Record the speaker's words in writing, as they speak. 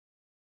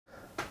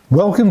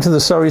Welcome to the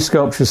Surrey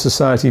Sculpture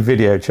Society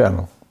video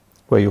channel,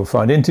 where you'll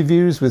find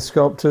interviews with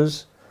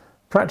sculptors,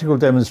 practical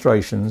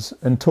demonstrations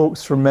and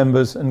talks from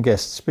members and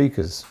guest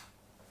speakers.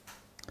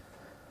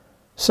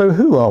 So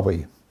who are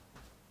we?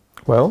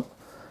 Well,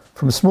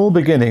 from small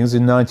beginnings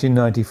in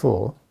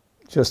 1994,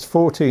 just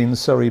 14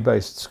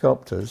 Surrey-based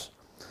sculptors,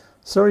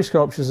 Surrey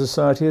Sculpture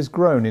Society has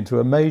grown into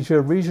a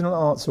major regional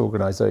arts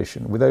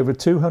organisation with over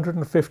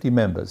 250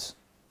 members.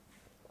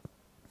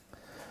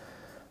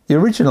 The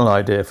original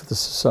idea for the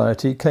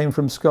Society came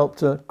from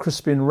sculptor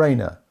Crispin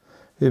Rayner,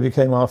 who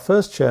became our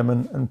first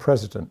chairman and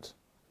president.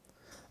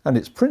 And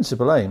its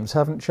principal aims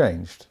haven't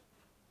changed.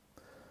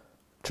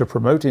 To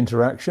promote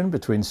interaction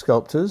between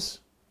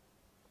sculptors,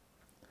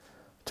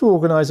 to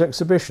organise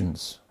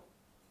exhibitions,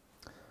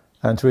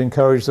 and to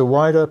encourage the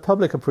wider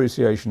public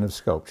appreciation of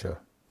sculpture.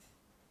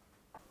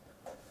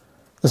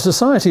 The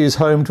Society is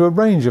home to a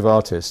range of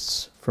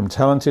artists, from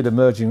talented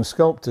emerging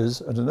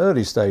sculptors at an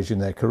early stage in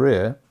their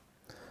career,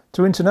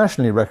 to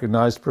internationally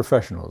recognised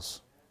professionals.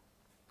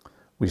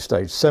 We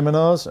stage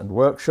seminars and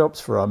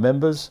workshops for our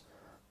members,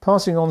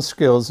 passing on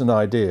skills and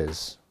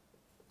ideas.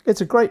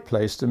 It's a great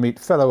place to meet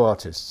fellow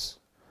artists,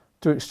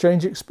 to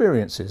exchange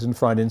experiences and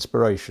find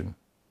inspiration.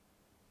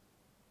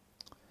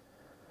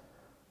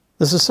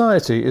 The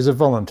Society is a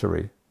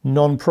voluntary,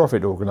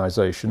 non-profit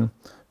organisation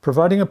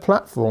providing a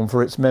platform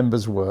for its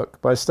members'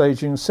 work by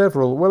staging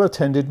several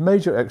well-attended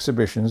major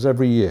exhibitions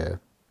every year.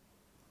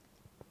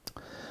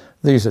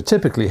 These are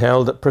typically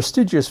held at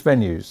prestigious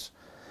venues,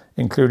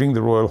 including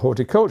the Royal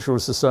Horticultural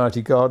Society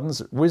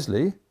Gardens at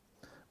Wisley,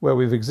 where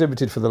we've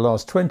exhibited for the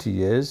last 20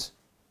 years,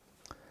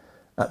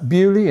 at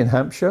Bewley in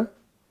Hampshire,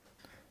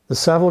 the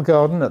Savile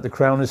Garden at the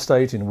Crown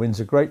Estate in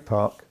Windsor Great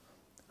Park,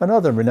 and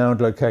other renowned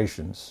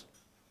locations.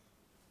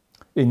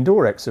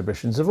 Indoor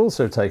exhibitions have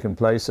also taken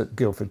place at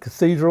Guildford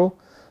Cathedral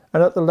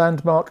and at the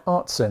Landmark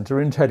Arts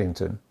Centre in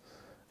Teddington,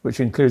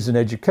 which includes an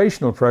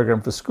educational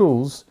programme for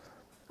schools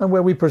and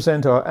where we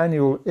present our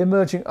annual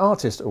Emerging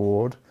Artist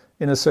Award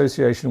in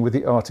association with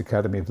the Art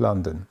Academy of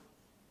London.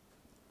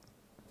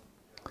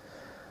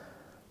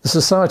 The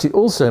Society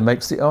also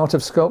makes the art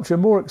of sculpture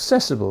more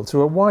accessible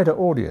to a wider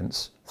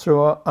audience through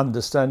our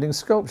Understanding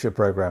Sculpture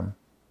programme,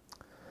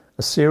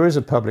 a series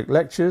of public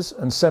lectures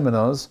and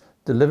seminars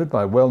delivered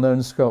by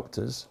well-known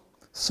sculptors,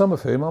 some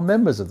of whom are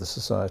members of the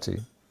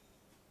Society.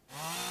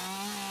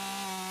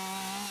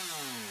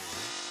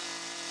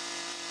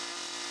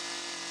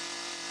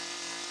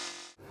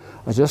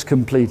 I just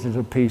completed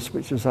a piece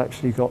which has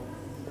actually got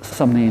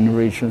something in the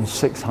region of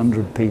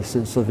 600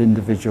 pieces of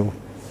individual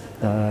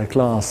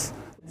glass.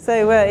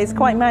 So it's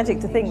quite magic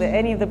to think that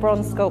any of the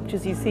bronze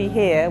sculptures you see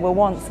here were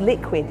once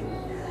liquid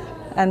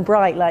and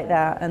bright like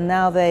that, and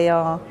now they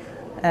are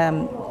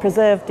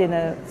preserved in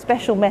a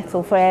special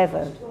metal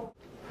forever.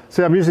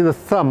 See, I'm using the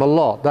thumb a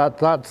lot.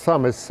 That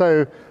thumb is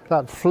so,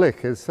 that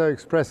flick is so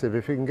expressive.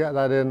 If you can get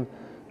that in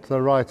to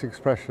the right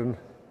expression.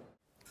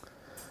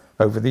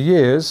 Over the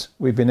years,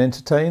 we've been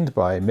entertained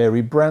by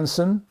Mary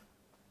Branson,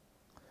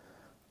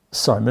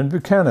 Simon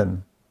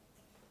Buchanan.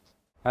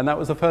 And that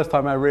was the first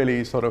time I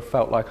really sort of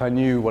felt like I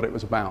knew what it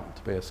was about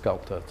to be a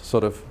sculptor, to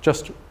sort of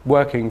just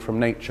working from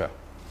nature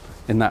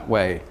in that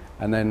way,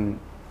 and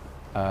then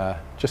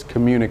just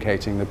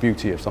communicating the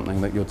beauty of something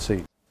that you'd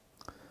see.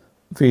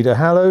 Vida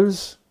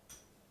Hallows,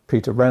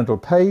 Peter Randall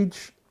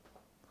Page,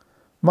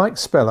 Mike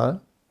Speller,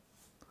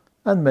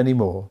 and many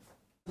more.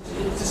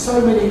 There's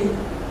so many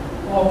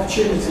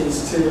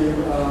opportunities to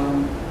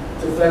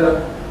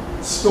develop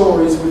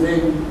stories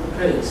within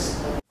a piece.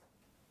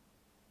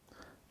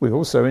 We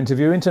also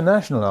interview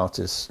international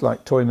artists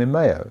like Toy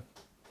Mayo.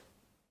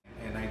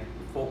 And I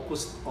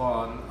focused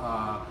on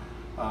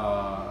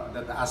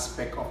that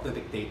aspect of the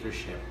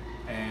dictatorship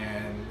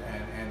and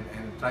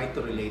try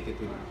to relate it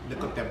with the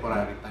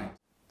contemporary times.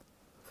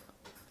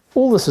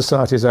 All the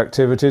Society's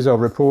activities are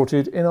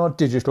reported in our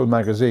digital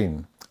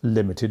magazine,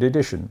 Limited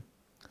Edition,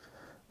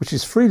 which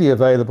is freely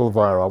available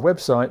via our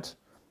website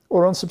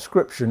or on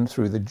subscription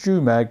through the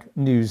JewMag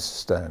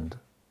newsstand.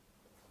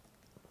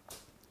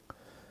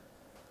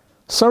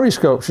 Surrey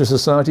Sculpture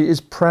Society is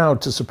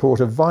proud to support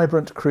a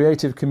vibrant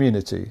creative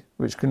community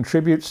which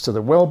contributes to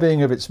the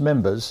well-being of its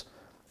members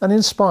and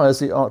inspires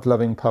the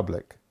art-loving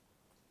public.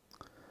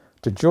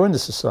 To join the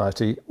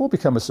Society or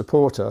become a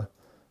supporter,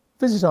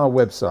 visit our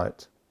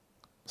website,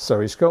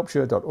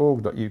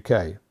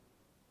 surreysculpture.org.uk.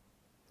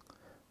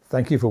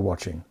 Thank you for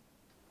watching.